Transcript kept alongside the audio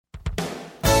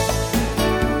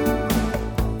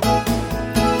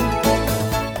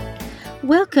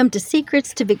Welcome to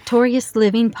Secrets to Victorious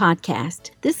Living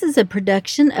podcast. This is a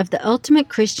production of the Ultimate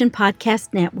Christian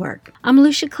Podcast Network. I'm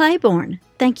Lucia Claiborne.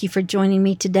 Thank you for joining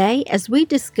me today as we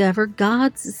discover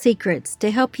God's secrets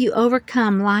to help you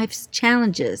overcome life's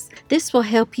challenges. This will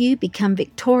help you become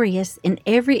victorious in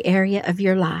every area of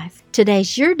your life.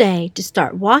 Today's your day to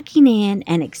start walking in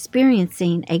and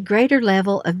experiencing a greater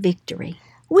level of victory.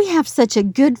 We have such a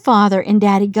good Father and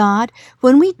Daddy God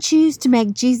when we choose to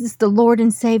make Jesus the Lord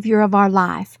and Savior of our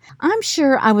life. I'm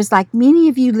sure I was like many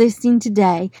of you listening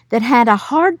today that had a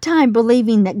hard time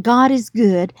believing that God is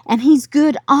good and He's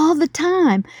good all the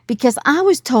time because I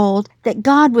was told that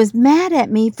God was mad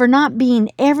at me for not being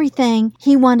everything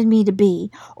He wanted me to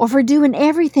be or for doing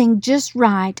everything just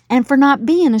right and for not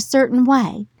being a certain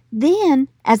way. Then,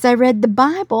 as I read the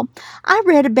Bible, I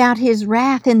read about His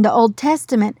wrath in the Old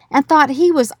Testament and thought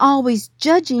He was always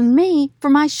judging me for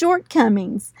my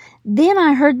shortcomings. Then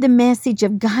I heard the message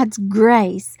of God's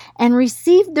grace and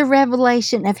received the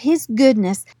revelation of His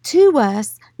goodness to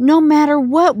us no matter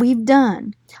what we've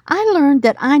done. I learned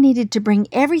that I needed to bring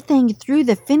everything through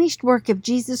the finished work of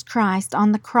Jesus Christ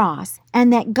on the cross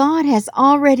and that God has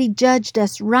already judged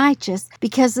us righteous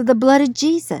because of the blood of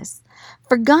Jesus.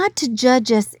 For God to judge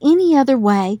us any other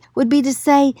way would be to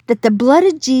say that the blood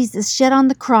of Jesus shed on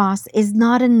the cross is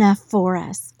not enough for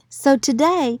us. So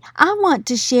today, I want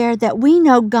to share that we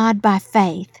know God by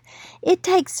faith. It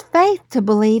takes faith to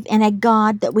believe in a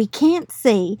God that we can't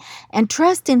see and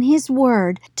trust in His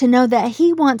Word to know that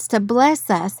He wants to bless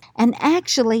us and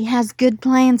actually has good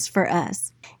plans for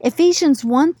us. Ephesians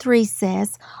 1:3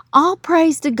 says, "All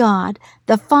praise to God,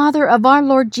 the Father of our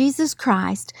Lord Jesus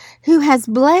Christ, who has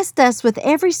blessed us with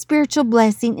every spiritual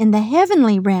blessing in the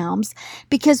heavenly realms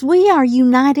because we are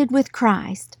united with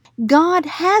Christ." God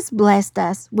has blessed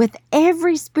us with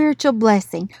every spiritual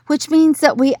blessing, which means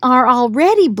that we are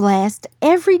already blessed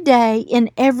every day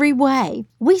in every way.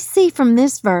 We see from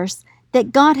this verse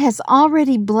that God has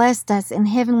already blessed us in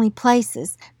heavenly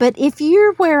places. But if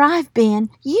you're where I've been,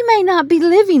 you may not be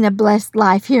living a blessed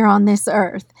life here on this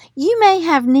earth. You may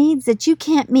have needs that you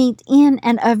can't meet in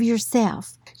and of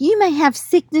yourself. You may have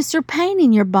sickness or pain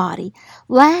in your body,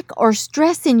 lack or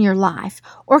stress in your life,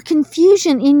 or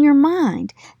confusion in your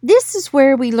mind. This is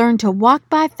where we learn to walk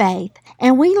by faith,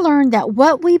 and we learn that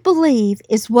what we believe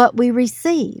is what we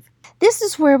receive. This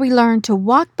is where we learn to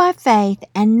walk by faith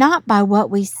and not by what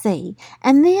we see.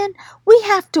 And then we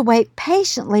have to wait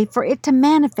patiently for it to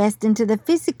manifest into the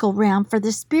physical realm for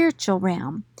the spiritual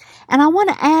realm. And I want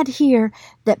to add here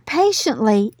that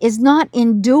patiently is not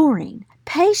enduring.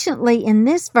 Patiently in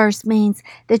this verse means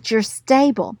that you're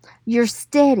stable, you're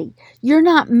steady, you're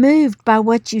not moved by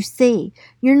what you see.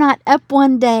 You're not up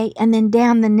one day and then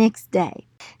down the next day.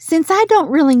 Since I don't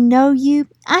really know you,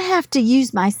 I have to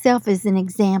use myself as an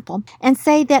example and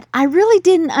say that I really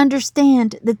didn't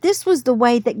understand that this was the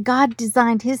way that God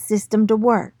designed His system to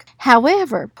work.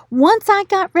 However, once I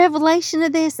got revelation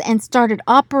of this and started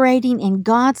operating in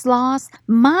God's laws,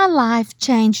 my life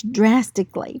changed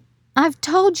drastically. I've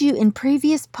told you in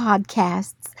previous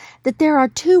podcasts that there are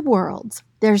two worlds.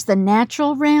 There's the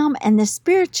natural realm and the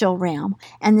spiritual realm,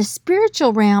 and the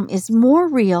spiritual realm is more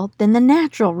real than the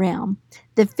natural realm.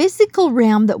 The physical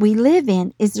realm that we live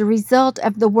in is a result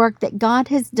of the work that God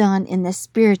has done in the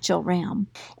spiritual realm.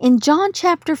 In John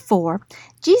chapter 4,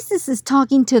 Jesus is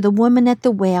talking to the woman at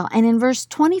the well, and in verse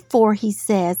 24 He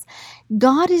says,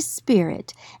 "God is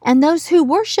spirit, and those who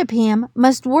worship Him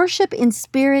must worship in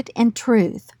spirit and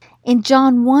truth." In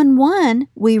John 1:1,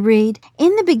 we read,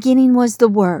 "In the beginning was the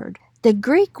Word." The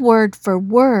Greek word for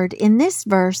word in this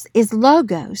verse is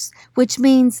logos, which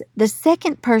means the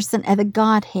second person of the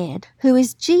Godhead, who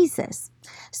is Jesus.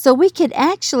 So we could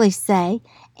actually say,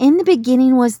 in the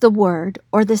beginning was the Word,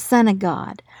 or the Son of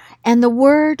God, and the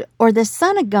Word, or the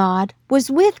Son of God,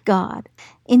 was with God.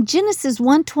 In Genesis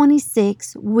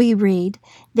 1:26, we read,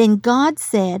 "Then God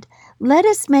said, 'Let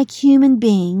us make human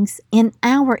beings in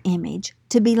our image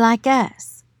to be like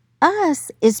us.'" Us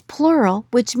is plural,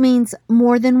 which means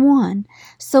more than one.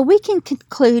 So we can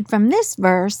conclude from this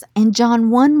verse in John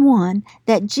 1:1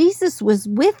 that Jesus was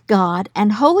with God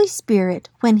and Holy Spirit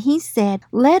when He said,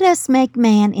 "Let us make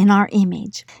man in our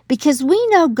image." Because we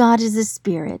know God is a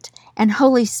spirit and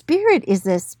Holy Spirit is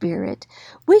a spirit,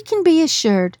 we can be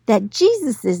assured that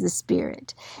Jesus is a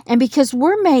spirit. And because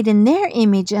we're made in their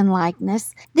image and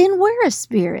likeness, then we're a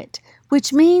spirit,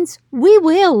 which means we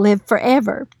will live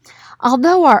forever.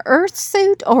 Although our earth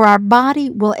suit or our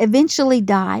body will eventually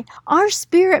die, our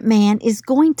spirit man is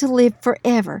going to live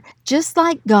forever, just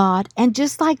like God and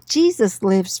just like Jesus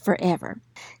lives forever.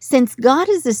 Since God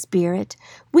is a spirit,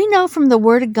 we know from the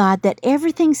Word of God that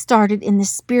everything started in the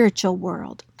spiritual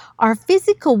world. Our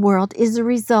physical world is a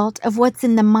result of what's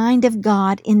in the mind of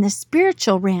God in the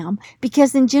spiritual realm,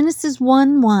 because in Genesis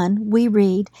 1:1 we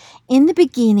read, "In the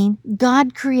beginning,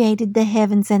 God created the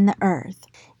heavens and the earth."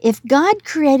 If God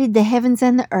created the heavens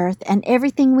and the earth and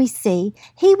everything we see,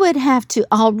 He would have to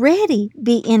already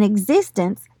be in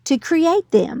existence to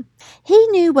create them. He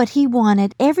knew what He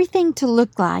wanted everything to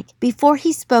look like before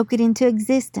He spoke it into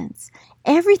existence.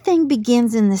 Everything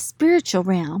begins in the spiritual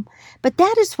realm, but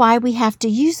that is why we have to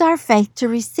use our faith to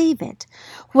receive it.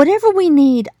 Whatever we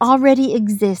need already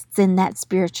exists in that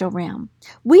spiritual realm.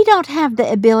 We don't have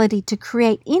the ability to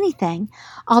create anything,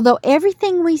 although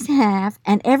everything we have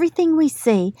and everything we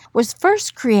see was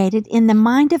first created in the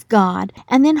mind of God,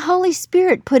 and then Holy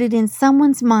Spirit put it in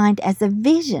someone's mind as a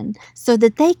vision so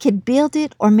that they could build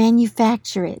it or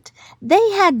manufacture it. They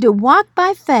had to walk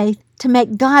by faith to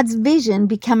make God's vision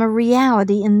become a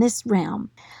reality in this realm.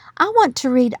 I want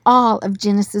to read all of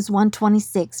Genesis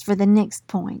 1:26 for the next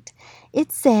point.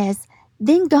 It says,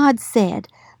 "Then God said,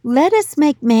 'Let us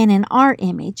make man in our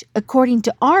image, according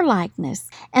to our likeness,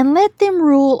 and let them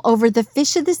rule over the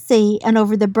fish of the sea, and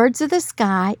over the birds of the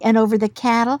sky, and over the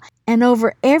cattle, and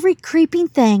over every creeping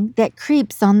thing that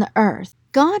creeps on the earth.'"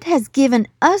 God has given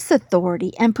us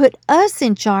authority and put us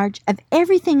in charge of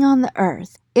everything on the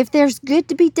earth. If there's good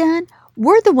to be done,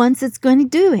 we're the ones that's going to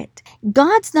do it.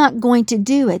 God's not going to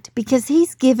do it because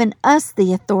He's given us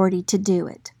the authority to do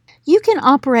it. You can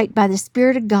operate by the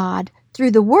Spirit of God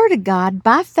through the Word of God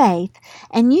by faith,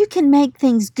 and you can make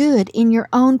things good in your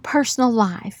own personal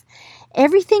life.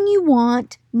 Everything you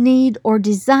want, need, or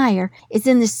desire is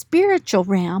in the spiritual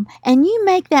realm, and you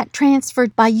make that transfer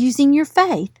by using your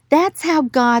faith. That's how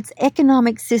God's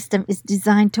economic system is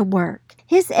designed to work.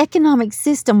 His economic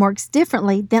system works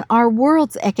differently than our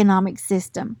world's economic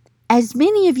system. As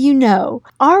many of you know,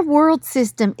 our world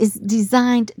system is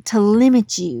designed to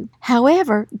limit you.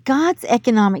 However, God's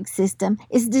economic system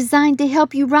is designed to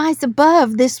help you rise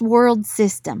above this world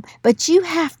system. But you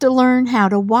have to learn how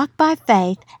to walk by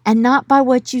faith and not by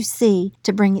what you see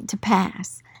to bring it to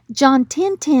pass. John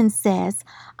 10:10 says,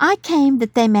 "I came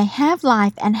that they may have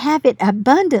life and have it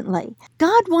abundantly."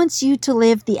 God wants you to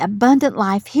live the abundant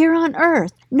life here on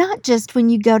earth, not just when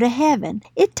you go to heaven.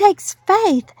 It takes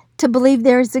faith to believe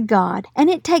there is a God, and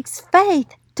it takes faith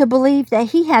to believe that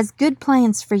He has good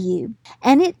plans for you,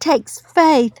 and it takes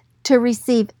faith to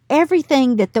receive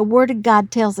everything that the Word of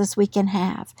God tells us we can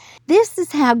have. This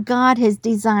is how God has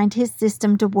designed His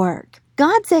system to work.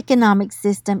 God's economic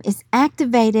system is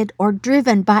activated or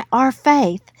driven by our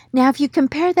faith. Now, if you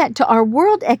compare that to our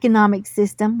world economic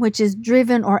system, which is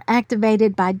driven or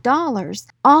activated by dollars,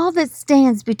 all that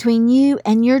stands between you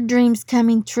and your dreams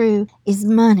coming true is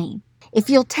money. If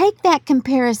you'll take that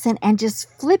comparison and just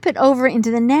flip it over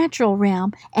into the natural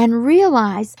realm and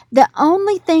realize the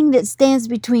only thing that stands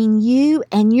between you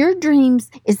and your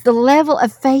dreams is the level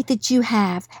of faith that you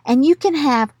have, and you can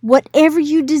have whatever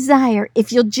you desire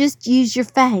if you'll just use your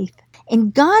faith.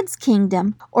 In God's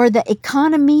kingdom, or the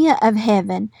economia of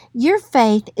heaven, your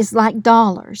faith is like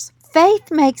dollars.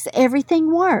 Faith makes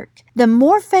everything work. The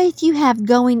more faith you have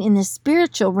going in the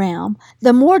spiritual realm,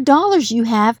 the more dollars you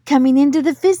have coming into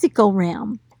the physical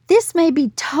realm. This may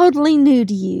be totally new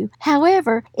to you.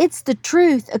 However, it's the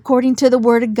truth according to the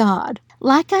Word of God.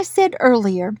 Like I said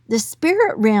earlier, the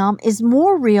spirit realm is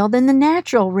more real than the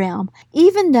natural realm,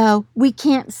 even though we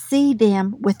can't see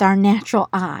them with our natural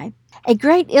eye. A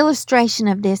great illustration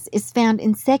of this is found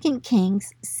in 2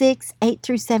 Kings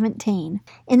 6:8-17.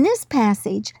 In this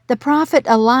passage, the prophet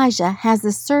Elijah has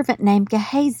a servant named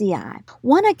Gehazi.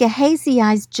 One of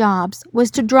Gehazi's jobs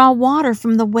was to draw water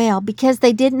from the well because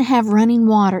they didn't have running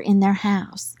water in their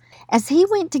house. As he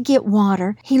went to get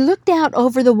water, he looked out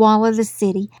over the wall of the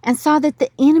city and saw that the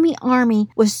enemy army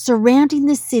was surrounding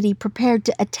the city, prepared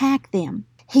to attack them.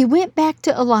 He went back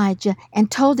to Elijah and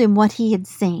told him what he had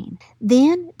seen.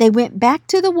 Then they went back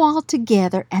to the wall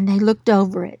together and they looked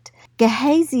over it.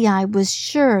 Gehazi was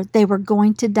sure they were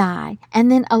going to die.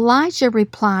 And then Elijah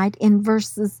replied in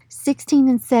verses 16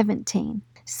 and 17.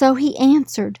 So he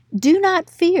answered, "Do not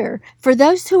fear, for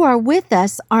those who are with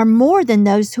us are more than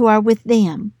those who are with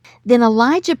them." Then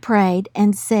Elijah prayed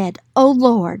and said, "O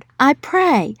Lord, I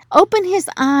pray, open his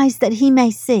eyes that he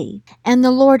may see." And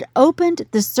the Lord opened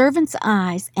the servant's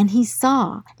eyes, and he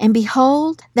saw. And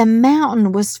behold, the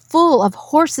mountain was full of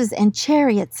horses and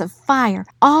chariots of fire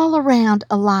all around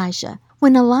Elijah.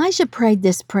 When Elijah prayed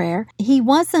this prayer, he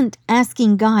wasn't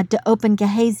asking God to open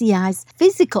Gehazi's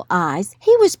physical eyes.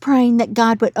 He was praying that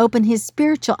God would open his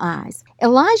spiritual eyes.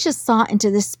 Elijah saw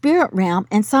into the spirit realm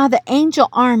and saw the angel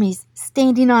armies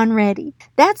standing on ready.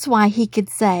 That's why he could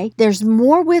say, there's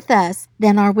more with us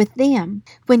than are with them.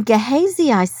 When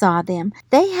Gehazi saw them,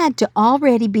 they had to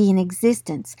already be in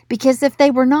existence, because if they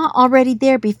were not already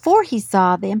there before he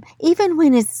saw them, even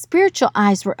when his spiritual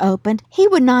eyes were opened, he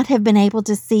would not have been able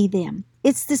to see them.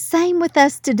 It's the same with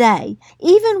us today.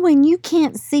 Even when you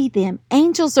can't see them,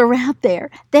 angels are out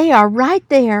there. They are right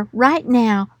there, right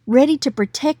now, ready to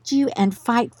protect you and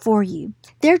fight for you.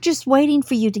 They're just waiting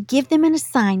for you to give them an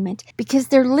assignment, because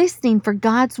they're listening for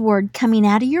God's word coming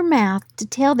out of your mouth to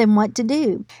tell them what to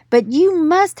do. But you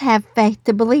must have faith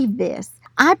to believe this.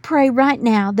 I pray right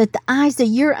now that the eyes of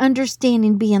your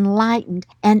understanding be enlightened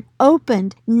and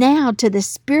opened now to the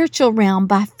spiritual realm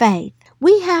by faith.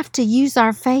 We have to use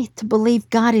our faith to believe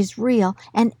God is real,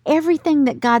 and everything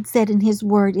that God said in His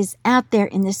Word is out there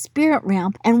in the spirit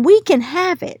realm, and we can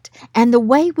have it. And the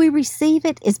way we receive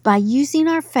it is by using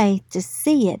our faith to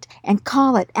see it and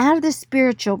call it out of the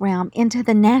spiritual realm into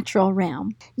the natural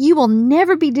realm. You will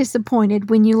never be disappointed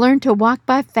when you learn to walk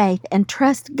by faith and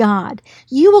trust God.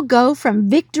 You will go from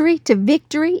victory to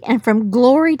victory and from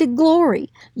glory to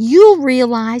glory. You'll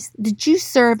realize that you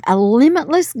serve a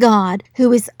limitless God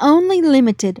who is only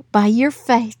limited by your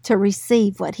faith to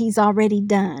receive what He's already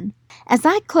done. As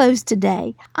I close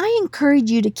today, I encourage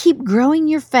you to keep growing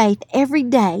your faith every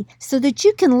day so that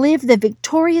you can live the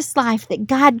victorious life that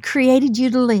God created you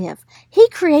to live. He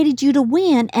created you to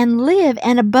win and live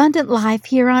an abundant life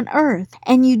here on earth,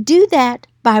 and you do that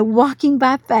by walking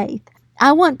by faith.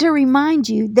 I want to remind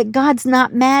you that God's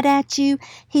not mad at you.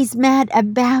 He's mad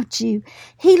about you.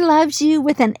 He loves you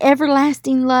with an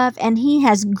everlasting love, and He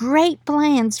has great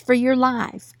plans for your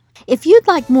life. If you'd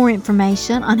like more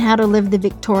information on how to live the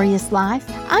victorious life,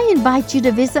 I invite you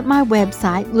to visit my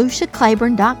website,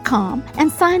 LuciaClaiborne.com,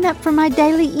 and sign up for my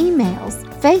daily emails,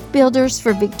 Faith Builders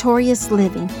for Victorious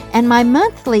Living, and my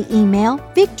monthly email,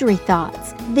 Victory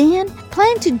Thoughts. Then,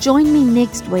 plan to join me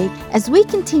next week as we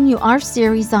continue our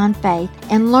series on faith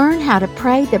and learn how to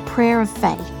pray the prayer of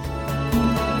faith.